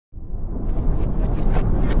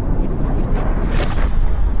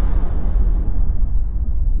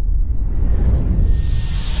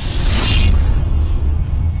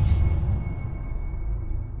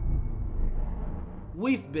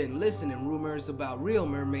We've been listening rumors about real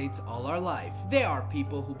mermaids all our life. There are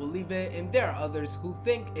people who believe it and there are others who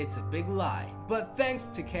think it's a big lie. But thanks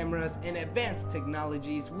to cameras and advanced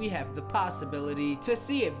technologies, we have the possibility to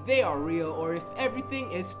see if they are real or if everything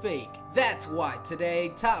is fake. That's why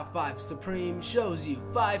today, Top 5 Supreme shows you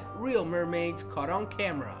 5 real mermaids caught on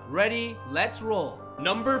camera. Ready? Let's roll.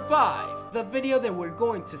 Number 5. The video that we're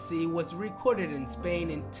going to see was recorded in Spain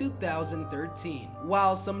in 2013.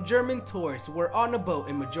 While some German tourists were on a boat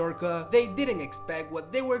in Majorca, they didn't expect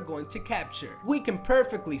what they were going to capture. We can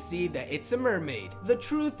perfectly see that it's a mermaid. The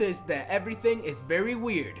truth is that everything is very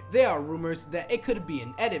weird. There are rumors that it could be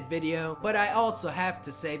an edit video, but I also have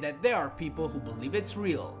to say that there are people who believe it's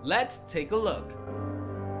real. Let's take a look.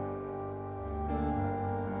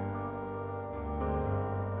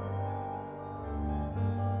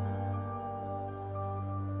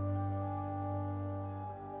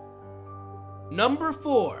 Number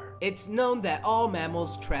 4. It's known that all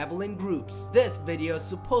mammals travel in groups. This video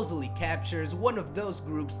supposedly captures one of those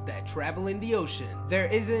groups that travel in the ocean. There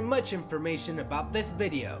isn't much information about this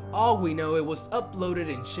video. All we know, it was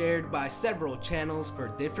uploaded and shared by several channels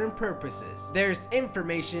for different purposes. There's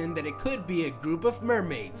information that it could be a group of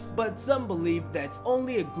mermaids, but some believe that's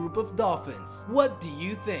only a group of dolphins. What do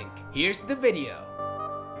you think? Here's the video.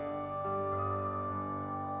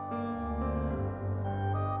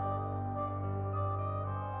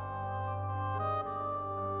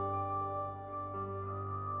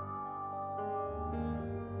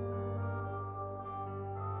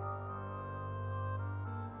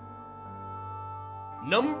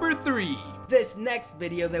 Number 3. This next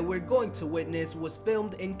video that we're going to witness was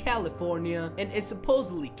filmed in California and it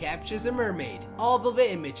supposedly captures a mermaid. Although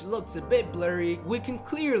the image looks a bit blurry, we can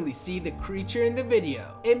clearly see the creature in the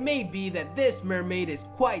video. It may be that this mermaid is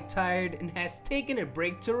quite tired and has taken a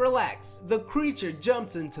break to relax. The creature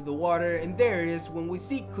jumps into the water and there it is when we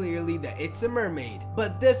see clearly that it's a mermaid.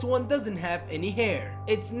 But this one doesn't have any hair.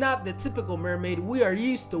 It's not the typical mermaid we are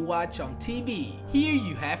used to watch on TV. Here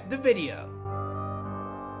you have the video.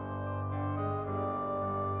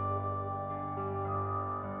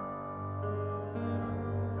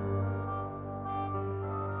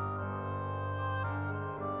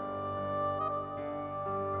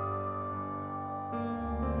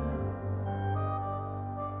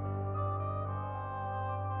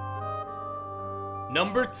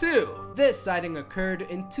 Number 2. This sighting occurred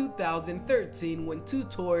in 2013 when 2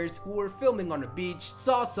 tourists who were filming on a beach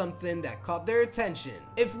saw something that caught their attention.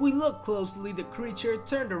 If we look closely, the creature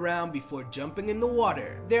turned around before jumping in the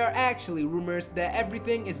water. There are actually rumors that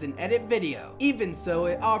everything is an edit video. Even so,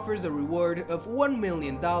 it offers a reward of $1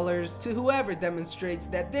 million to whoever demonstrates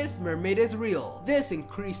that this mermaid is real. This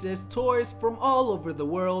increases tourists from all over the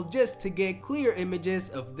world just to get clear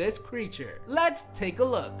images of this creature. Let's take a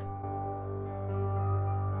look.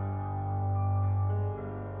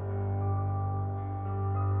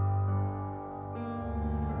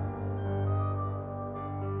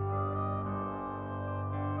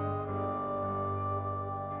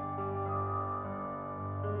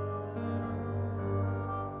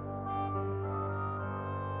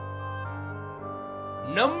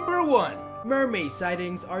 Number 1. Mermaid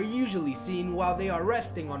sightings are usually seen while they are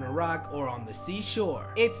resting on a rock or on the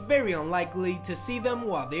seashore. It's very unlikely to see them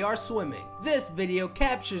while they are swimming. This video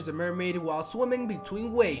captures a mermaid while swimming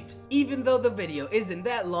between waves. Even though the video isn't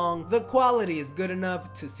that long, the quality is good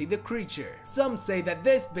enough to see the creature. Some say that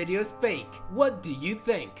this video is fake. What do you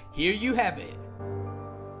think? Here you have it.